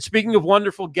Speaking of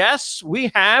wonderful guests,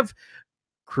 we have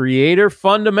Creator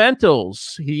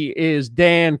Fundamentals. He is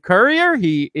Dan Currier.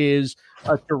 He is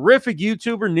a terrific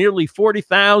YouTuber, nearly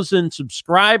 40,000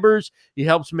 subscribers. He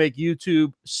helps make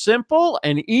YouTube simple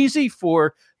and easy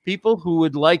for people who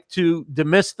would like to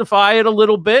demystify it a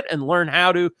little bit and learn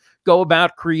how to go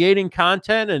about creating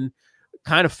content and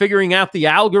kind of figuring out the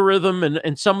algorithm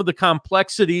and some of the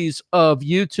complexities of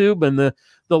YouTube and the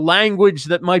language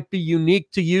that might be unique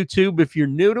to YouTube if you're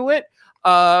new to it.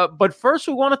 But first,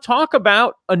 we want to talk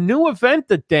about a new event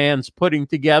that Dan's putting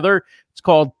together. It's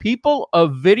called People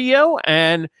of Video.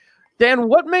 And Dan,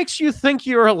 what makes you think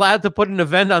you're allowed to put an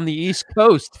event on the East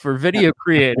Coast for video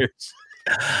creators?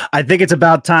 I think it's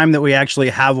about time that we actually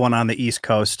have one on the East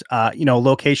Coast.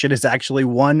 Location is actually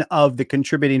one of the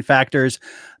contributing factors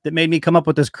that made me come up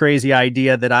with this crazy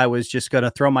idea that I was just going to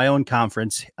throw my own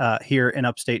conference here in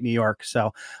upstate New York.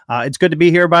 So it's good to be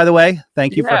here, by the way.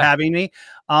 Thank you for having me.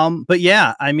 But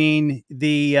yeah, I mean,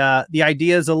 the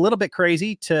idea is a little bit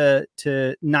crazy to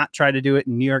not try to do it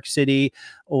in New York City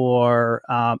or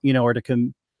to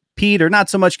compete, or not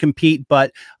so much compete,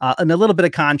 but in a little bit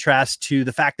of contrast to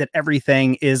the fact that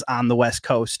everything is on the West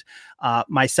Coast.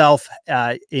 Myself,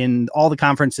 in all the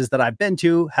conferences that I've been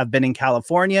to, have been in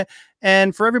California.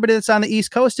 And for everybody that's on the East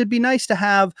Coast, it'd be nice to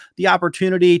have the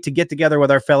opportunity to get together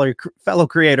with our fellow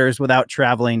creators without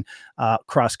traveling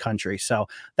cross country. So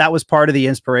that was part of the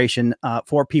inspiration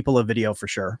for People of Video, for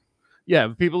sure. Yeah,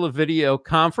 People of Video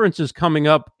conference is coming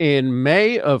up in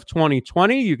May of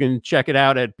 2020. You can check it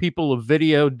out at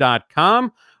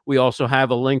peopleofvideo.com. We also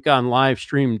have a link on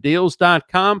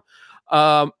livestreamdeals.com.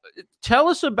 Tell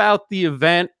us about the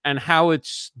event and how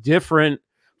it's different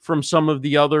from some of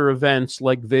the other events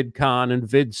like VidCon and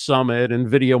Vid Summit and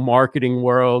Video Marketing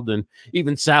World and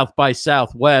even South by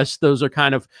Southwest. Those are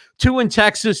kind of two in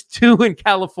Texas, two in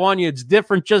California. It's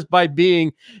different just by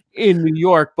being in New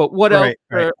York. But what else?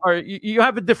 You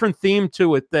have a different theme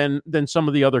to it than some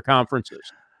of the other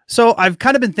conferences. So I've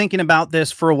kind of been thinking about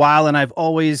this for a while, and I've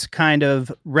always kind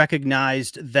of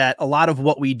recognized that a lot of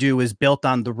what we do is built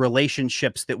on the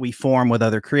relationships that we form with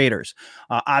other creators.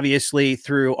 Obviously,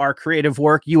 through our creative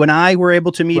work, you and I were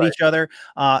able to meet each other.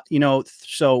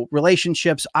 So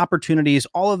relationships, opportunities,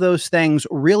 all of those things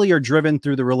really are driven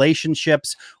through the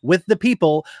relationships with the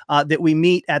people that we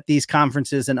meet at these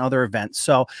conferences and other events.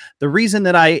 So the reason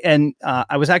that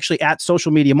I was actually at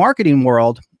Social Media Marketing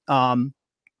World,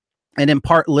 and in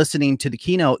part listening to the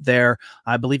keynote there,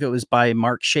 I believe it was by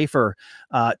Mark Schaefer,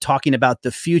 talking about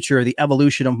the future, the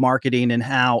evolution of marketing and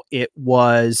how it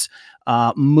was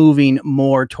moving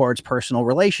more towards personal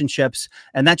relationships.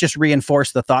 And that just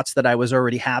reinforced the thoughts that I was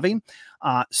already having.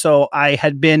 So I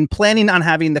had been planning on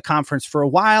having the conference for a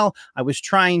while. I was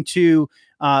trying to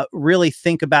really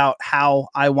think about how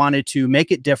I wanted to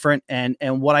make it different and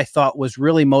what I thought was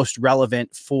really most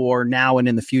relevant for now and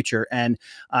in the future. And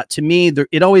to me,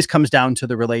 it always comes down to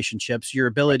the relationships, your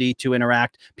ability to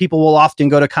interact. People will often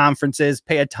go to conferences,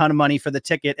 pay a ton of money for the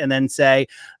ticket, and then say,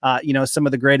 some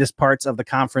of the greatest parts of the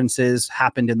conferences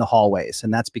happened in the hallways.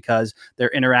 And that's because they're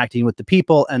interacting with the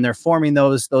people and they're forming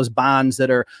those bonds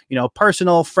that are,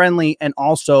 personal, friendly, and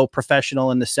also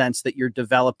professional in the sense that you're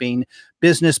developing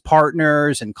business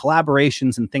partners and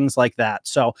collaborations and things like that.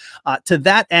 So to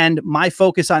that end, my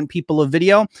focus on People of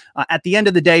Video, at the end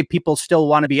of the day, people still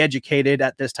want to be educated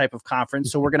at this type of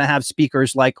conference. So we're going to have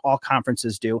speakers like all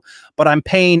conferences do, but I'm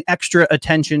paying extra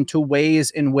attention to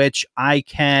ways in which I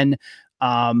can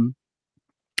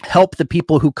help the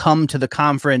people who come to the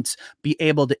conference be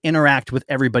able to interact with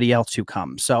everybody else who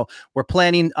comes. So we're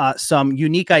planning some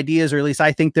unique ideas, or at least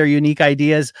I think they're unique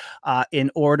ideas, in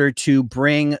order to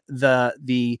bring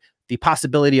the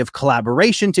possibility of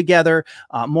collaboration together,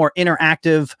 more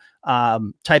interactive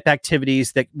type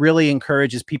activities that really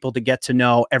encourages people to get to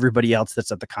know everybody else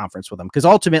that's at the conference with them. Because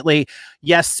ultimately,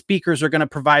 yes, speakers are going to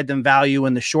provide them value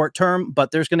in the short term,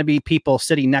 but there's going to be people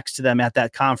sitting next to them at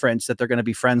that conference that they're going to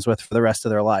be friends with for the rest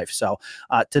of their life. So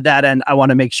to that end, I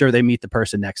want to make sure they meet the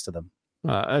person next to them.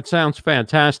 That sounds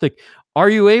fantastic. Are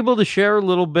you able to share a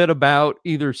little bit about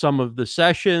either some of the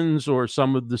sessions or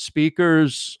some of the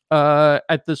speakers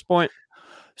at this point?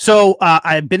 So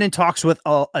I've been in talks with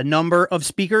a number of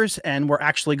speakers, and we're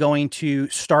actually going to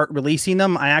start releasing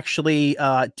them. I actually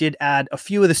did add a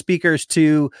few of the speakers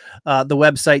to the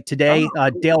website today.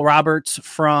 Dale Roberts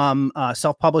from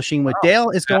Self-Publishing with Dale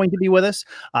is going to be with us.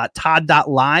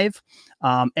 Todd.live.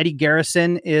 Eddie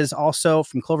Garrison is also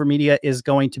from Clover Media is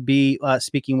going to be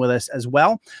speaking with us as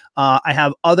well. I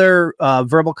have other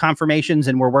verbal confirmations,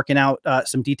 and we're working out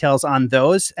some details on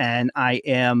those. And I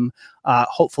am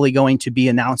hopefully going to be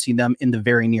announcing them in the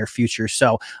very near future.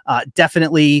 So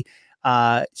definitely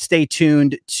stay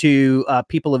tuned to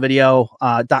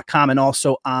peopleofvideo.com and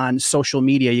also on social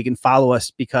media. You can follow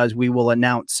us because we will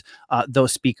announce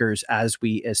those speakers as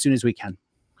soon as we can.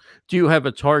 Do you have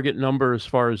a target number as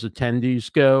far as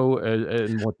attendees go,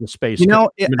 and what the space?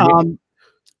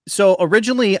 So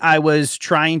originally I was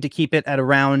trying to keep it at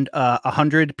around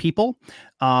 100 people,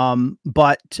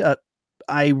 but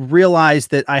I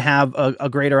realized that I have a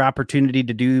greater opportunity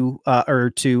to do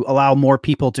or to allow more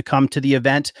people to come to the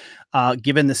event,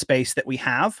 given the space that we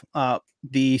have.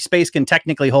 The space can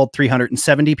technically hold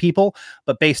 370 people,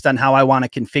 but based on how I want to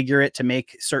configure it to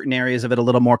make certain areas of it a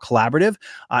little more collaborative,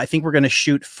 I think we're going to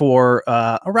shoot for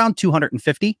around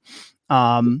 250.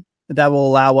 That will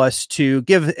allow us to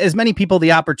give as many people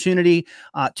the opportunity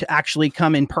to actually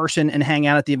come in person and hang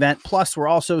out at the event. Plus, we're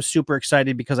also super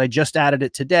excited because I just added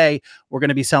it today. We're going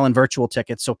to be selling virtual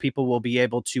tickets, so people will be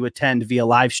able to attend via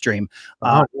live stream,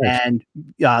 and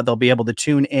they'll be able to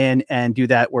tune in and do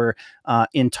that. We're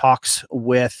in talks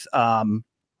with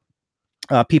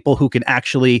people who can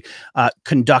actually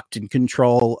conduct and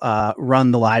control,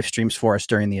 run the live streams for us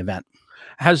during the event.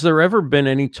 Has there ever been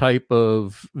any type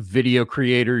of video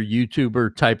creator,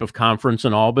 YouTuber type of conference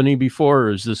in Albany before,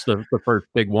 or is this the first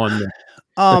big one?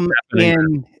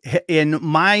 In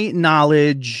my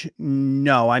knowledge,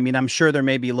 no. I mean, I'm sure there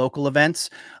may be local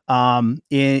events.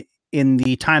 In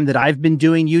the time that I've been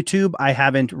doing YouTube, I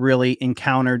haven't really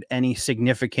encountered any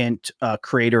significant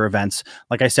creator events.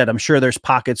 Like I said, I'm sure there's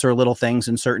pockets or little things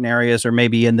in certain areas, or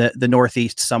maybe in the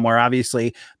Northeast somewhere.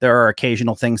 Obviously, there are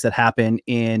occasional things that happen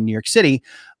in New York City,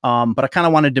 but I kind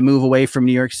of wanted to move away from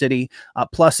New York City.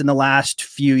 Plus, in the last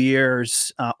few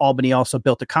years, Albany also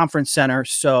built a conference center.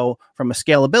 So from a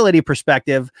scalability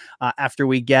perspective, after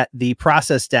we get the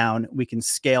process down, we can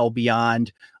scale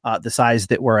beyond the size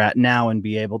that we're at now and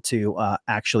be able to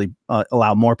actually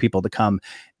allow more people to come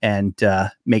and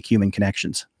make human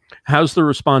connections. How's the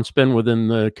response been within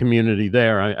the community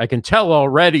there? I can tell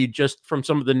already just from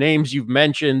some of the names you've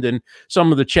mentioned and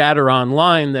some of the chatter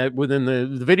online that within the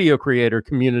video creator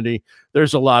community,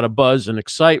 there's a lot of buzz and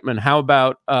excitement. How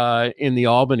about in the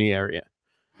Albany area?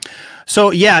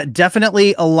 So yeah,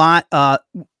 definitely a lot.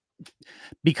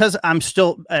 Because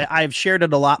I've shared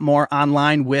it a lot more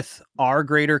online with our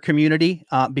greater community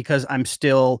because I'm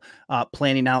still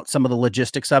planning out some of the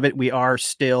logistics of it. We are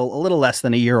still a little less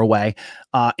than a year away.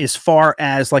 As far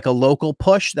as like a local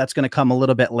push, that's going to come a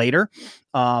little bit later.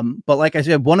 But like I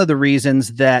said, one of the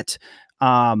reasons that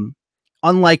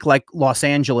unlike like Los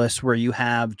Angeles, where you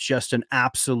have just an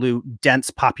absolute dense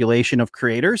population of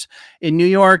creators, in New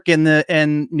York and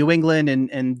New England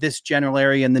and this general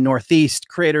area in the Northeast,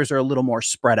 creators are a little more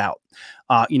spread out.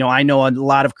 I know a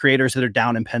lot of creators that are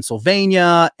down in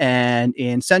Pennsylvania and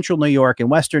in central New York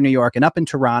and Western New York and up in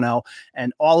Toronto,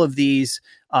 and all of these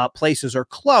places are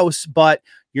close, but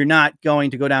you're not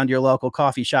going to go down to your local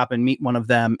coffee shop and meet one of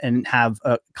them and have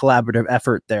a collaborative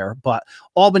effort there. But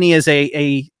Albany is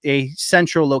a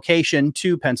central location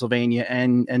to Pennsylvania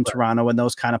and right. Toronto and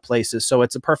those kind of places. So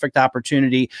it's a perfect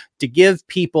opportunity to give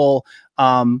people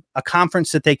a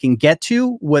conference that they can get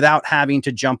to without having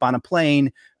to jump on a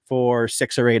plane for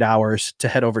 6 or 8 hours to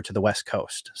head over to the West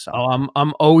Coast. So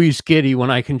I'm always giddy when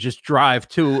I can just drive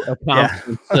to a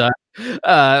conference. Yeah.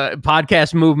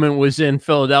 Podcast Movement was in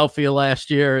Philadelphia last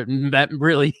year, and that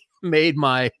really made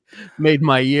my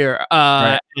year.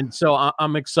 Right. And so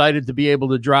I'm excited to be able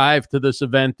to drive to this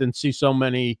event and see so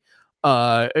many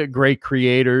great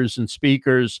creators and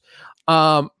speakers.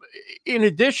 In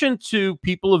addition to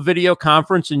People of Video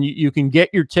Conference, and you can get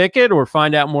your ticket or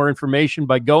find out more information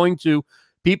by going to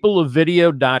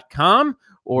peopleofvideo.com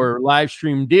or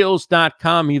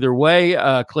livestreamdeals.com. Either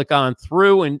way, click on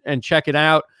through and check it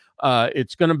out.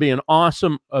 It's going to be an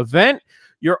awesome event.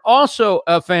 You're also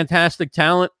a fantastic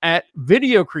talent at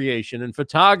video creation and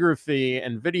photography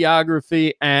and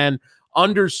videography and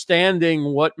understanding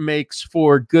what makes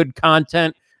for good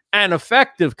content and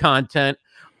effective content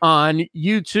on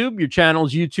YouTube. Your channel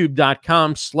is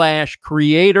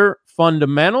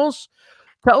youtube.com/creatorfundamentals.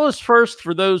 Tell us first,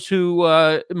 for those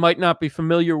who might not be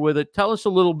familiar with it, tell us a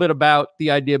little bit about the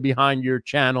idea behind your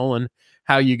channel and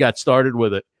how you got started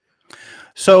with it.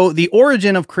 So the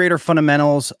origin of Creator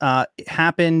Fundamentals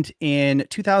happened in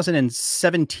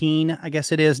 2017, I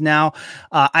guess it is now.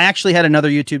 I actually had another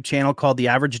YouTube channel called The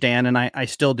Average Dan, and I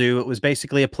still do. It was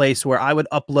basically a place where I would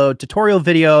upload tutorial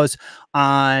videos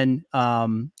on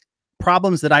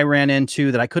problems that I ran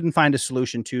into that I couldn't find a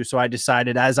solution to. So I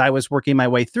decided, as I was working my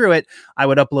way through it, I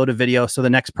would upload a video so the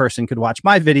next person could watch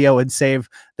my video and save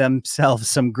themselves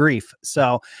some grief.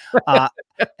 So I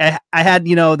had,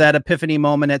 that epiphany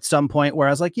moment at some point where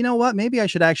I was like, you know what, maybe I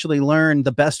should actually learn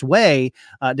the best way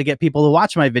to get people to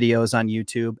watch my videos on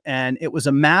YouTube. And it was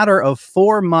a matter of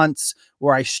 4 months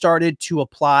where I started to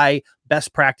apply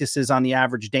best practices on The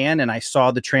Average Dan, and I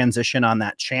saw the transition on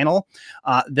that channel,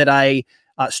 that I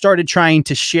started trying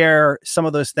to share some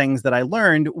of those things that I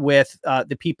learned with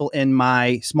the people in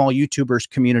my small YouTubers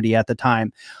community at the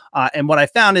time. And what I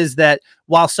found is that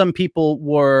while some people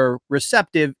were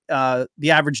receptive,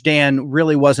 The Average Dan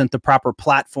really wasn't the proper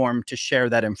platform to share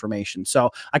that information.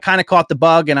 So I kind of caught the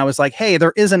bug, and I was like, hey,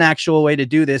 there is an actual way to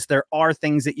do this. There are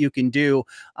things that you can do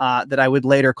that I would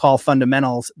later call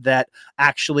fundamentals that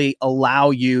actually allow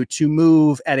you to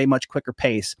move at a much quicker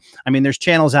pace. I mean, there's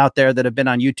channels out there that have been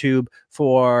on YouTube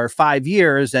for 5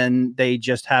 years, and they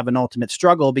just have an ultimate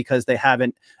struggle because they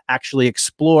haven't actually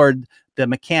explored the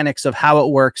mechanics of how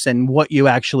it works and what you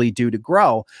actually do to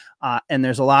grow. And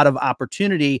there's a lot of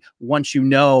opportunity once you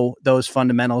know those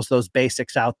fundamentals, those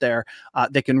basics out there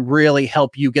that can really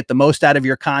help you get the most out of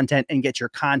your content and get your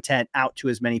content out to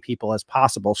as many people as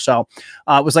possible. So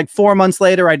it was like 4 months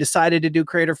later, I decided to do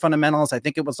Creator Fundamentals. I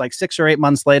think it was like 6 or 8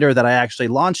 months later that I actually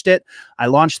launched it. I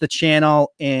launched the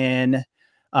channel in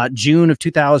June of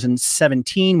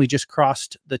 2017. We just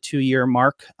crossed the 2-year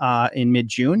mark in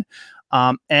mid-June.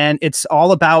 And it's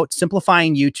all about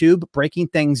simplifying YouTube, breaking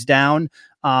things down.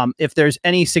 If there's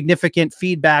any significant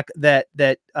feedback that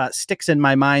sticks in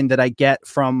my mind that I get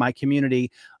from my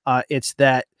community, it's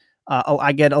that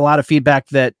I get a lot of feedback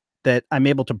that I'm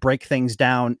able to break things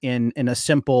down in a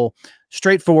simple,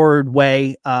 straightforward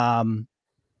way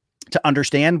to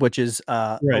understand, which is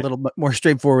a little bit more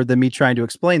straightforward than me trying to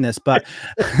explain this. But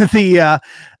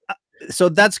so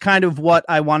that's kind of what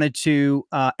I wanted to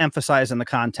emphasize in the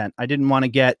content. I didn't want to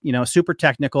get, super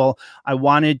technical. I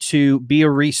wanted to be a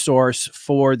resource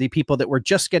for the people that were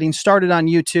just getting started on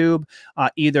YouTube,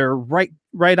 either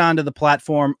right onto the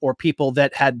platform, or people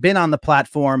that had been on the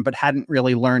platform but hadn't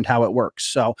really learned how it works.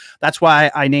 So that's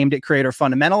why I named it Creator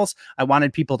Fundamentals. I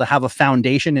wanted people to have a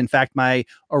foundation. In fact, my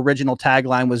original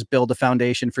tagline was build a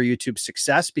foundation for YouTube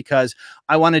success, because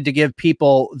I wanted to give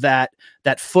people that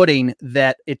footing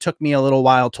that it took me a little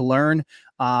while to learn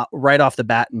right off the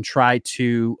bat, and try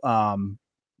to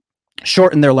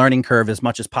shorten their learning curve as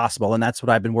much as possible. And that's what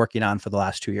I've been working on for the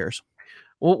last 2 years.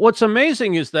 Well, what's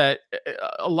amazing is that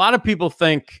a lot of people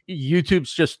think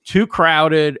YouTube's just too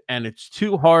crowded and it's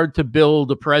too hard to build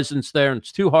a presence there, and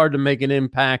it's too hard to make an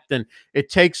impact, and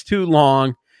it takes too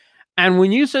long. And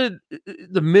when you said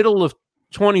the middle of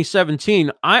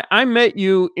 2017, I met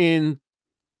you in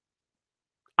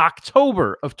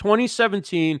October of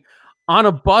 2017 on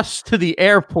a bus to the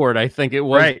airport. I think it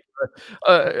was right.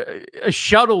 A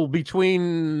shuttle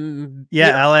between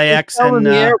LAX and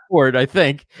the airport. I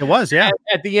think it was at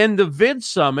the end of Vid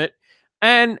Summit.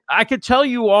 And I could tell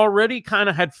you already kind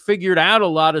of had figured out a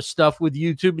lot of stuff with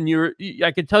YouTube, and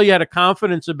I could tell you had a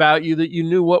confidence about you that you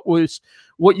knew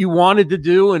what you wanted to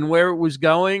do and where it was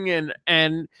going.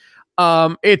 And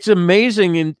it's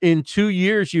amazing. In 2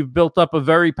 years, you've built up a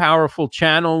very powerful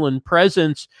channel and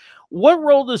presence. What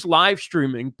role does live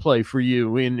streaming play for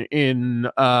you in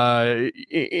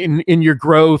your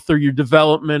growth or your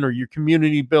development or your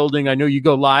community building? I know you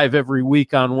go live every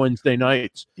week on Wednesday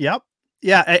nights. Yep.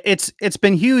 Yeah, it's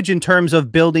been huge in terms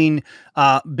of building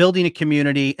a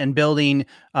community and building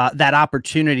that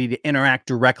opportunity to interact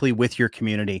directly with your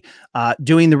community.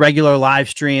 Doing the regular live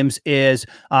streams is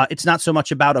it's not so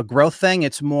much about a growth thing.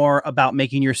 It's more about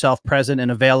making yourself present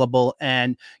and available.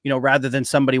 And rather than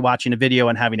somebody watching a video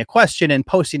and having a question and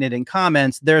posting it in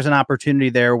comments, there's an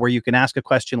opportunity there where you can ask a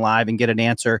question live and get an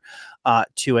answer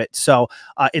to it. So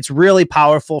it's really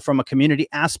powerful from a community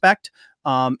aspect,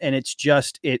 and it's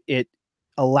just it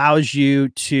allows you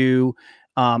to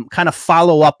kind of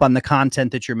follow up on the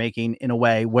content that you're making in a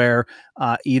way where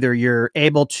either you're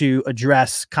able to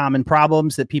address common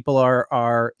problems that people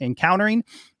are encountering,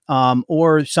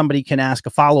 or somebody can ask a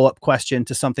follow-up question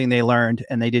to something they learned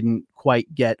and they didn't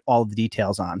quite get all of the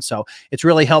details on. So it's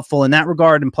really helpful in that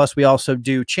regard. And plus, we also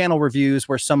do channel reviews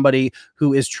where somebody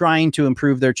who is trying to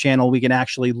improve their channel, we can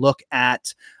actually look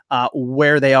at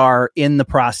where they are in the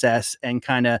process and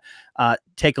kind of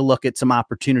take a look at some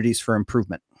opportunities for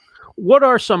improvement. What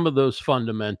are some of those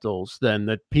fundamentals then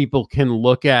that people can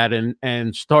look at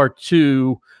and start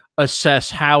to assess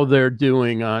how they're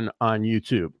doing on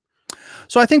YouTube?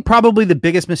 So I think probably the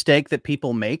biggest mistake that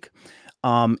people make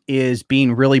is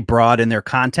being really broad in their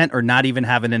content or not even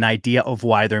having an idea of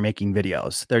why they're making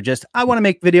videos. They're just, I want to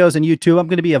make videos on YouTube. I'm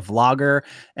going to be a vlogger.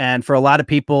 And for a lot of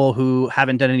people who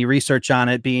haven't done any research on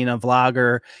it, being a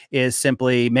vlogger is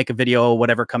simply make a video,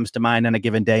 whatever comes to mind on a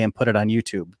given day and put it on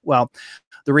YouTube. Well,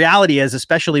 the reality is,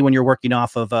 especially when you're working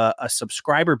off of a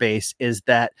subscriber base, is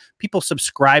that people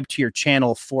subscribe to your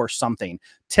channel for something.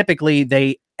 Typically,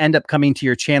 they end up coming to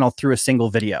your channel through a single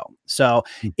video. So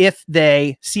if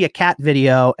they see a cat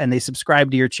video and they subscribe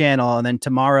to your channel, and then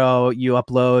tomorrow you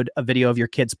upload a video of your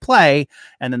kids play,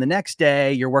 and then the next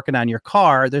day you're working on your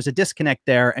car, there's a disconnect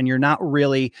there, and you're not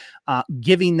really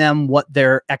giving them what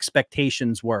their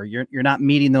expectations were. You're not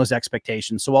meeting those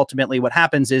expectations. So ultimately what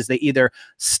happens is they either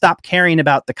stop caring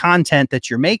about the content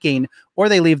that you're making, or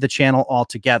they leave the channel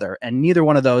altogether. And neither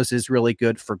one of those is really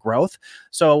good for growth.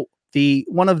 So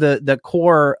one of the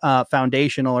core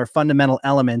foundational or fundamental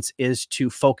elements is to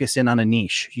focus in on a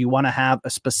niche. You want to have a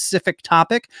specific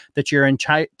topic that your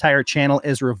entire channel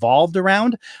is revolved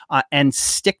around, and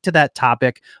stick to that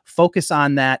topic. Focus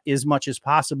on that as much as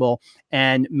possible,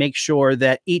 and make sure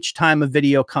that each time a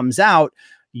video comes out,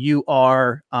 you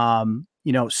are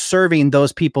serving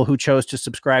those people who chose to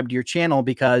subscribe to your channel,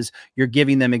 because you're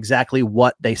giving them exactly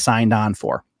what they signed on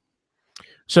for.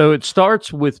 So it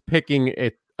starts with picking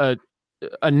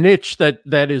a niche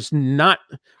that is not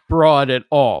broad at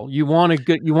all. You want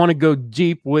to go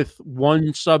deep with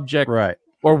one subject, right,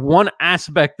 or one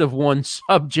aspect of one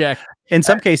subject. In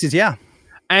some cases, yeah.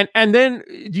 And then,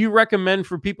 do you recommend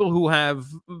for people who have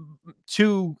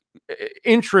two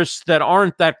interests that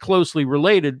aren't that closely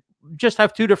related, just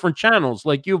have two different channels?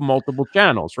 Like you have multiple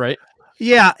channels, right?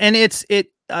 Yeah, and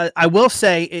I will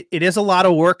say it is a lot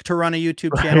of work to run a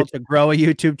YouTube channel, to grow a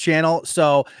YouTube channel.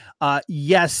 So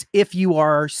yes, if you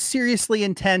are seriously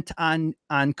intent on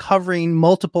covering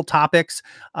multiple topics,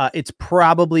 it's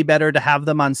probably better to have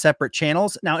them on separate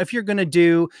channels. Now, if you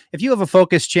have a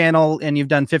focus channel and you've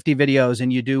done 50 videos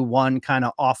and you do one kind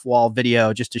of off-wall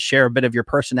video just to share a bit of your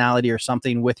personality or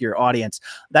something with your audience,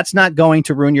 that's not going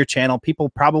to ruin your channel. People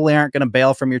probably aren't going to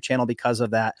bail from your channel because of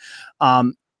that.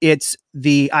 It's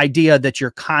the idea that you're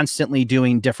constantly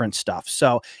doing different stuff.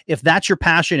 So if that's your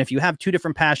passion, if you have two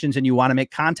different passions and you want to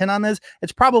make content on this,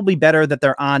 it's probably better that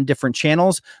they're on different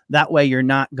channels. That way you're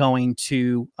not going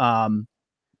to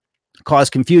cause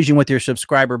confusion with your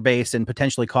subscriber base and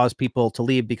potentially cause people to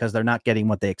leave because they're not getting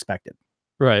what they expected.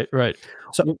 Right.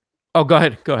 So Oh, go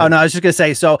ahead. Oh, no, I was just going to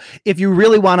say, so if you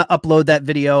really want to upload that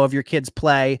video of your kids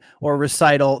play or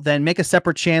recital, then make a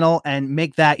separate channel and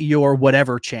make that your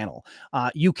whatever channel.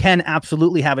 You can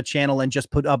absolutely have a channel and just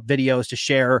put up videos to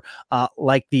share,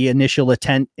 like the initial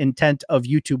intent of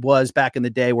YouTube was back in the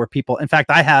day, where people, in fact,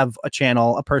 I have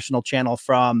a personal channel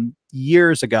from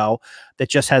years ago that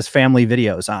just has family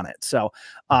videos on it. So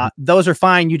those are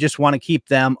fine. You just want to keep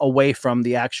them away from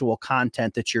the actual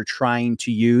content that you're trying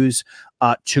to use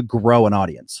to grow an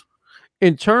audience.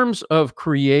 In terms of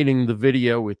creating the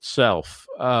video itself,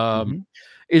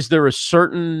 is there a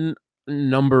certain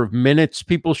number of minutes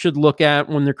people should look at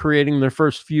when they're creating their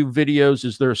first few videos?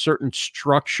 Is there a certain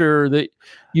structure that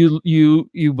you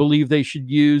believe they should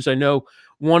use? I know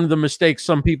one of the mistakes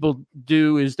some people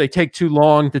do is they take too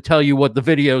long to tell you what the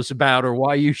video is about or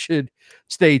why you should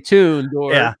stay tuned.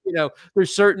 Or,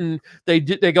 there's certain, they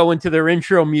go into their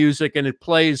intro music and it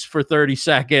plays for 30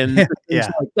 seconds, things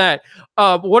like that.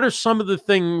 What are some of the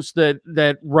things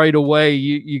that right away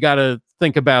you got to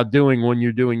think about doing when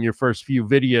you're doing your first few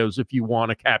videos if you want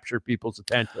to capture people's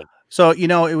attention? So,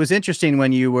 it was interesting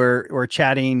when you were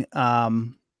chatting,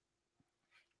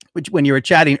 when you were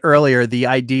chatting earlier, the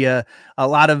idea,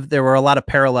 there were a lot of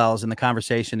parallels in the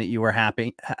conversation that you were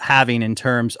having in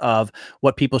terms of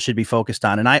what people should be focused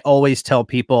on. And I always tell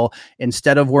people,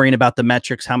 instead of worrying about the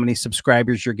metrics, how many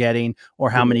subscribers you're getting or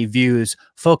how many views,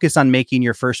 focus on making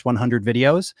your first 100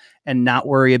 videos and not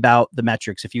worry about the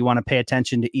metrics. If you want to pay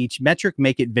attention to each metric,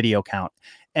 make it video count.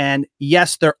 And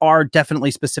yes, there are definitely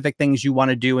specific things you want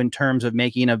to do in terms of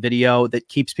making a video that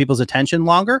keeps people's attention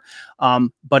longer.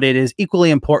 But it is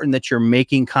equally important that you're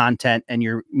making content and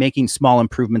you're making small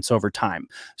improvements over time.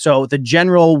 So the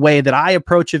general way that I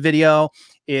approach a video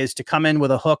is to come in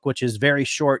with a hook, which is very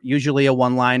short, usually a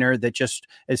one-liner that just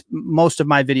is. Most of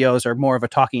my videos are more of a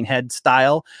talking head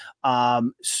style.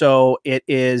 So it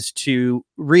is to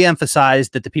re-emphasize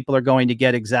that the people are going to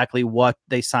get exactly what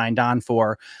they signed on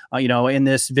for. In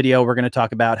this video, we're going to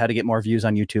talk about how to get more views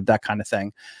on YouTube, that kind of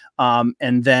thing.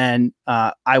 And then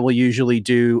I will usually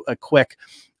do a quick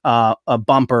a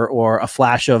bumper or a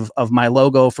flash of my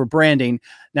logo for branding.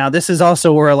 Now, this is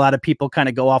also where a lot of people kind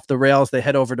of go off the rails. They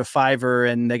head over to Fiverr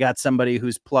and they got somebody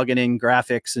who's plugging in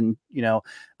graphics and,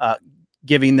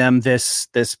 giving them this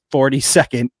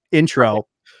 40-second intro,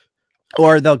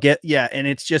 or they'll get, yeah. And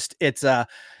it's just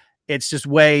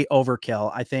way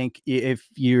overkill. I think if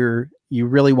you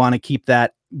really want to keep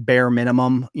that bare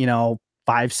minimum,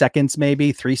 5 seconds,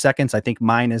 maybe 3 seconds. I think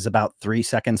mine is about 3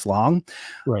 seconds long.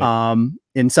 Right.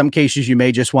 In some cases, you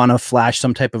may just want to flash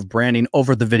some type of branding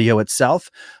over the video itself,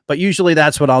 but usually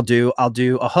that's what I'll do. I'll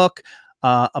do a hook,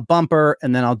 a bumper,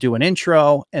 and then I'll do an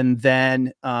intro. And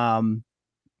then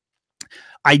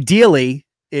ideally,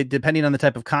 depending on the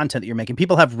type of content that you're making,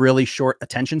 people have really short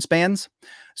attention spans.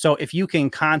 So if you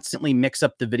can constantly mix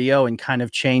up the video and kind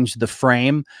of change the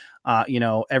frame,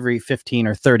 every 15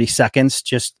 or 30 seconds,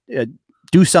 just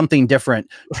do something different,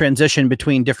 transition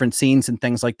between different scenes and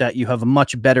things like that, you have a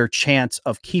much better chance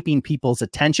of keeping people's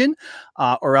attention,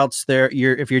 or else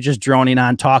if you're just droning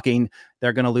on talking,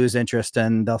 they're going to lose interest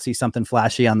and they'll see something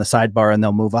flashy on the sidebar and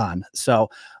they'll move on. So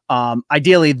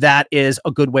ideally, that is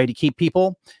a good way to keep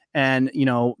people. And,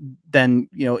 then,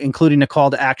 including a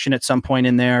call to action at some point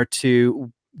in there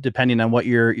to, depending on what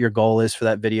your goal is for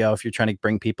that video, if you're trying to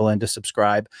bring people in to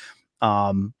subscribe,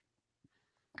 and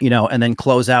then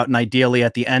close out. And ideally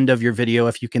at the end of your video,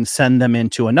 if you can send them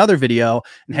into another video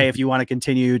and, hey, if you want to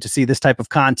continue to see this type of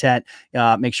content,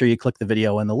 make sure you click the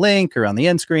video in the link or on the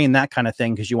end screen, that kind of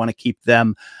thing, because you want to keep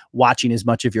them watching as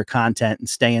much of your content and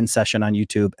stay in session on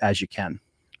YouTube as you can.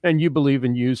 And you believe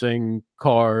in using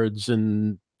cards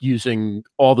and using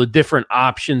all the different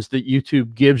options that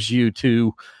YouTube gives you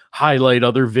to highlight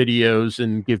other videos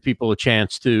and give people a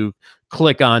chance to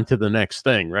click on to the next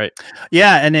thing, right?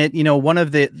 Yeah. And one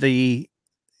of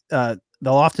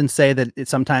they'll often say that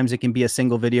sometimes it can be a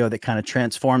single video that kind of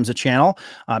transforms a channel,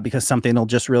 because something will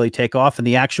just really take off. And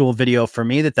the actual video for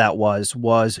me that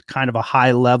was kind of a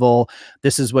high level,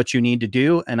 this is what you need to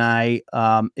do. And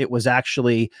it was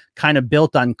actually kind of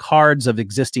built on cards of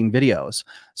existing videos.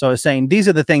 So I was saying, these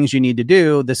are the things you need to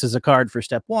do. This is a card for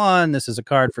step 1. This is a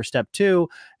card for step 2.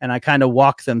 And I kind of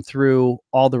walked them through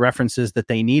all the references that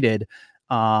they needed.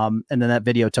 And then that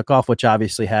video took off, which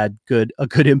obviously had a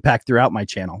good impact throughout my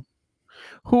channel.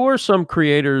 Who are some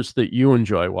creators that you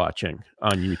enjoy watching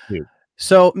on YouTube?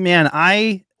 So, man,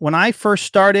 when I first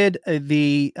started,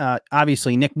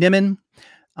 obviously Nick Nimmin,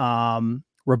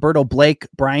 Roberto Blake,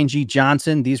 Brian G.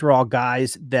 Johnson, these were all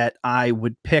guys that I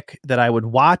would pick, that I would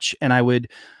watch, and I would,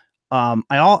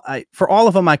 for all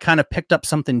of them, I kind of picked up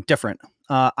something different.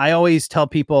 I always tell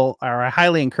people, or I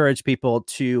highly encourage people,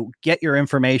 to get your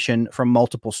information from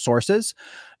multiple sources.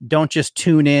 Don't just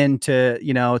tune in to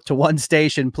one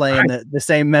station playing the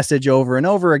same message over and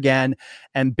over again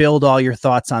and build all your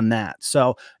thoughts on that.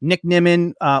 So Nick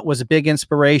Nimmin was a big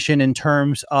inspiration in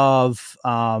terms of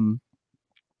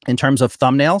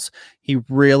thumbnails. He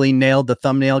really nailed the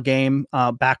thumbnail game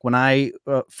back when I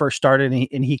first started,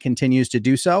 and he continues to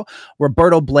do so.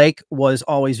 Roberto Blake was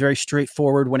always very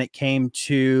straightforward when it came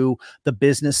to the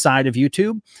business side of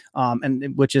YouTube,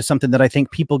 and which is something that I think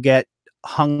people get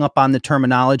hung up on the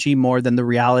terminology more than the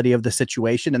reality of the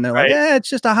situation. And they're like, it's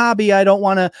just a hobby.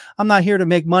 I'm not here to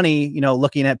make money,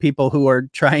 looking at people who are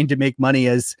trying to make money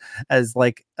as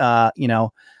like,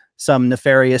 some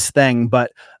nefarious thing.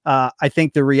 But I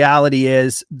think the reality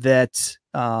is that,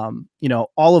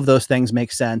 all of those things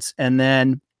make sense. And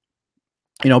then,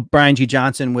 Brian G.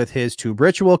 Johnson with his Tube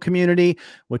Ritual community,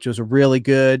 which was a really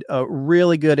good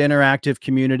interactive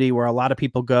community where a lot of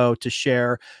people go to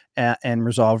share and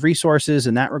resolve resources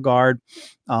in that regard.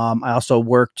 I also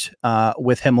worked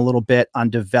with him a little bit on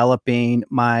developing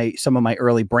some of my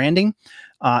early branding.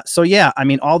 So yeah, I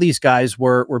mean, all these guys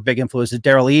were big influences.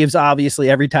 Derral Eves, obviously,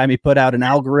 every time he put out an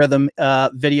algorithm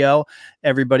video,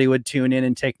 everybody would tune in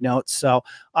and take notes. So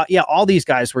yeah, all these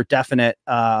guys were definite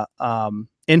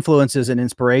influences and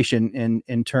inspiration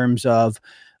in terms of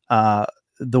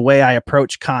the way I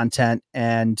approach content,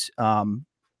 and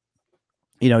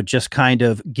just kind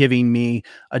of giving me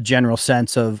a general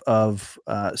sense of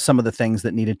some of the things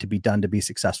that needed to be done to be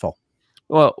successful.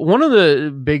 Well, one of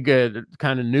the big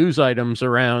kind of news items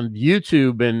around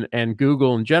YouTube and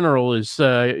Google in general is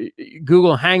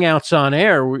Google Hangouts on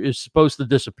Air is supposed to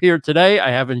disappear today. I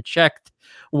haven't checked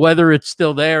whether it's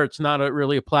still there. It's not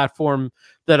really a platform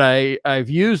that I've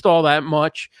used all that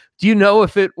much. Do you know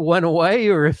if it went away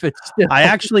or if it's still? I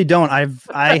actually don't.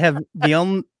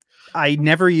 I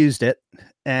never used it,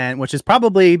 and which is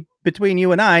probably, between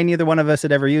you and I, neither one of us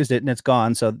had ever used it, and it's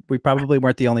gone. So we probably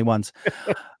weren't the only ones.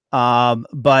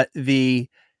 But if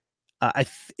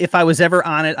I was ever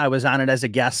on it, I was on it as a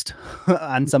guest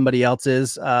on somebody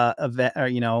else's event,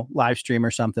 or live stream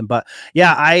or something. But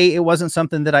yeah, it wasn't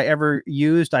something that I ever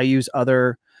used. I use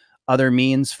other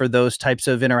means for those types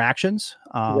of interactions.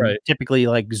 Typically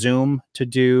like Zoom to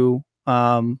do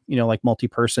like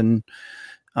multi-person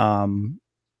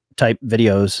type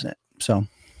videos. So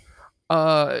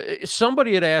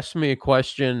somebody had asked me a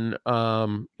question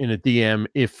in a DM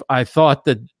if I thought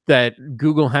that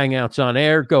Google Hangouts on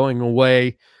Air going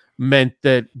away meant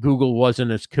that Google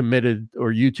wasn't as committed,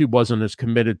 or YouTube wasn't as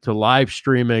committed to live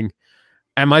streaming.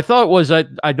 And my thought was,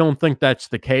 I don't think that's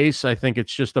the case. I think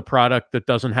it's just a product that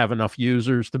doesn't have enough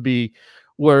users to be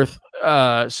worth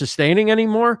sustaining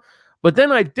anymore. But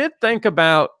then I did think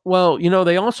about, well,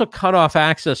 they also cut off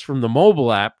access from the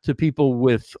mobile app to people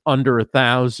with under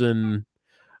 1,000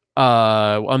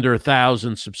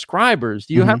 subscribers.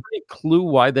 Do you have any clue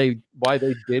why they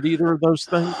did either of those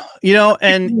things?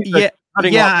 And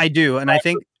I do. And I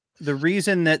think the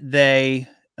reason that they,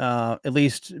 at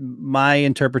least my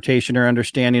interpretation or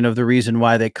understanding of the reason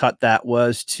why they cut that,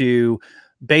 was to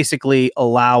basically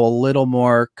allow a little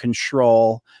more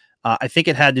control. I think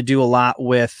it had to do a lot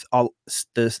with all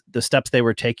the steps they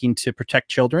were taking to protect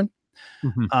children.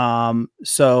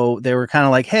 So they were kind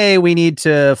of like, hey, we need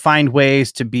to find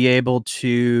ways to be able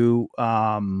to,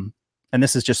 and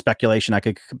this is just speculation, I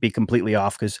could be completely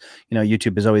off, because,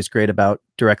 YouTube is always great about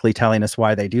directly telling us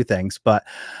why they do things. But,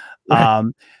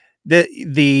 some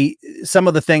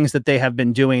of the things that they have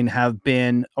been doing have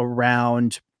been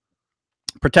around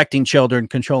protecting children,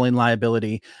 controlling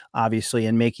liability, obviously,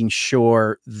 and making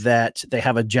sure that they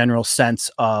have a general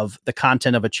sense of the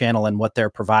content of a channel and what they're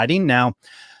providing. Now,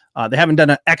 they haven't done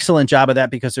an excellent job of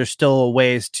that, because there's still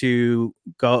ways to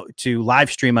go to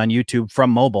live stream on YouTube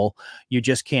from mobile. You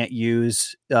just can't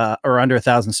use, or under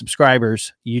 1,000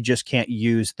 subscribers, you just can't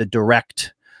use the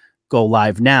direct go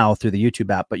live now through the YouTube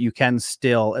app, but you can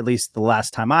still, at least the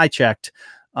last time I checked,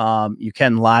 you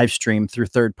can live stream through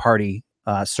third-party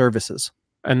services.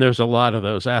 And there's a lot of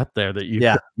those out there that you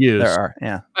can use. There are.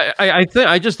 Yeah. I think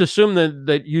I just assume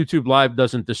that YouTube Live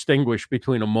doesn't distinguish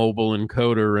between a mobile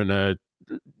encoder and a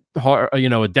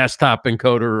desktop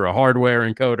encoder or a hardware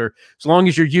encoder. As long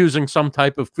as you're using some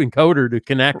type of encoder to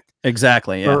connect,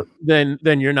 exactly, then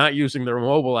you're not using their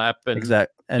mobile app.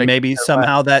 Exactly. And maybe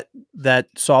somehow that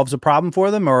solves a problem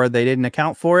for them, or they didn't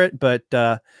account for it. But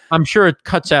I'm sure it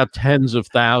cuts out tens of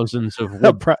thousands of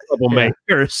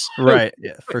troublemakers. Right.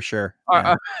 Yeah, for sure.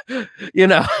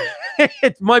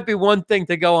 It might be one thing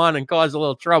to go on and cause a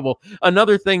little trouble.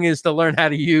 Another thing is to learn how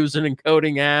to use an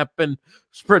encoding app and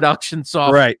production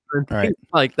software and things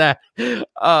like that.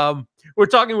 We're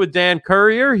talking with Dan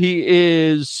Currier. He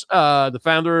is the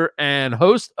founder and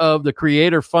host of the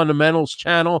Creator Fundamentals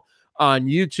channel on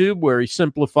YouTube, where he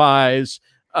simplifies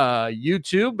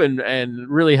YouTube and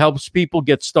really helps people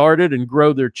get started and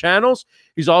grow their channels.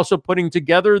 He's also putting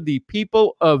together the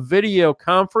People of Video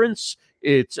conference.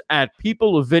 It's at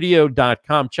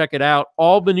peopleofvideo.com. Check it out.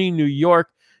 Albany, New York,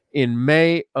 in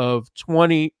May of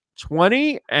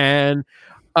 2020. And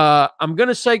I'm going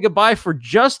to say goodbye for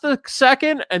just a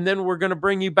second, and then we're going to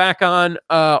bring you back on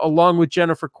along with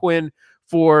Jennifer Quinn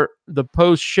for the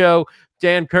post show.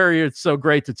 Dan Currier, it's so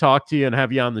great to talk to you and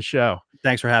have you on the show.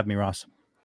 Thanks for having me, Ross.